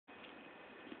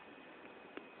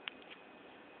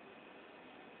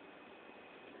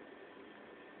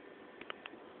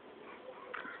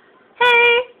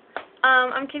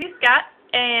I'm Katie Scott,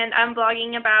 and I'm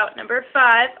vlogging about number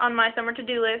 5 on my summer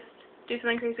to-do list, do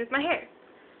something crazy with my hair.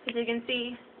 As you can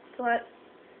see, it's a lot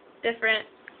different.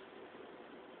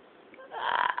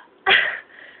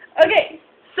 Okay,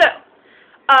 so,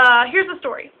 here's the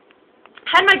story.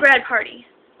 I had my grad party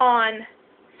on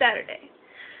Saturday,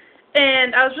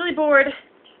 and I was really bored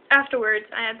afterwards.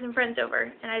 I had some friends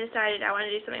over, and I decided I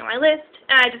wanted to do something on my list,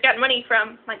 and I just got money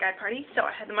from my grad party, so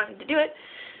I had the money to do it.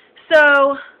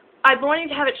 So, I've been wanting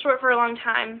to have it short for a long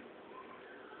time,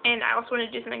 and I also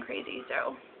wanted to do something crazy,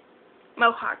 so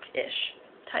mohawk-ish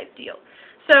type deal.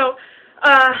 So,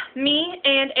 me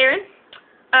and Erin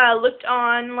looked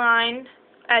online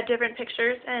at different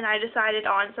pictures, and I decided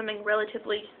on something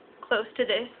relatively close to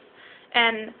this.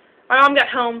 And my mom got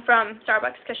home from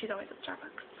Starbucks, because she's always at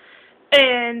Starbucks,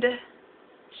 and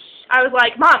I was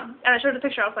like, Mom, and I showed her the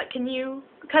picture. I was like, can you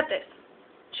cut this?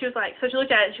 She was like, so she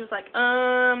looked at it, and she was like,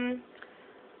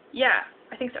 yeah,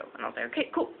 I think so. And I was like,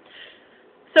 okay, cool.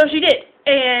 So she did,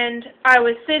 and I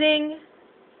was sitting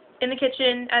in the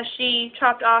kitchen as she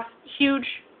chopped off huge,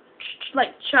 like,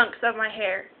 chunks of my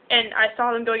hair, and I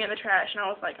saw them going in the trash, and I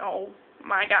was like, oh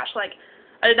my gosh, like,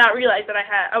 I did not realize that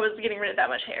I was getting rid of that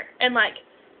much hair. And, like,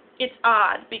 it's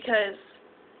odd because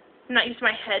I'm not used to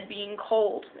my head being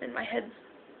cold, and my head's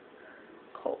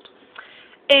cold.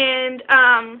 And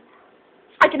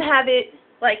I can have it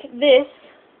like this,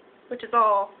 which is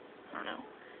all, I don't know,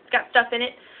 it's got stuff in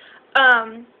it,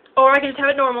 or I can just have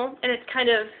it normal, and it's kind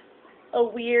of a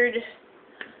weird,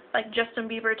 like, Justin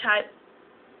Bieber type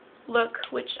look,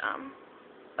 which,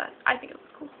 but I think it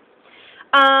looks cool.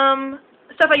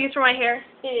 Stuff I use for my hair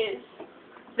is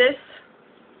this,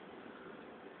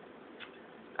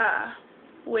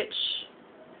 which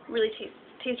really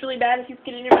tastes really bad if you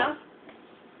get it in your mouth,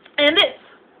 and this,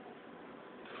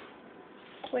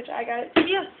 which I got at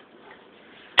CVS.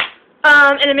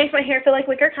 And it makes my hair feel like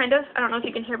wicker, kind of. I don't know if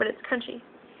you can hear, but it's crunchy.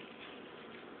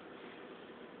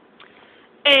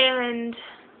 And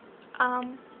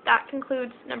that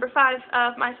concludes number 5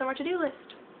 of my summer to-do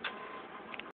list.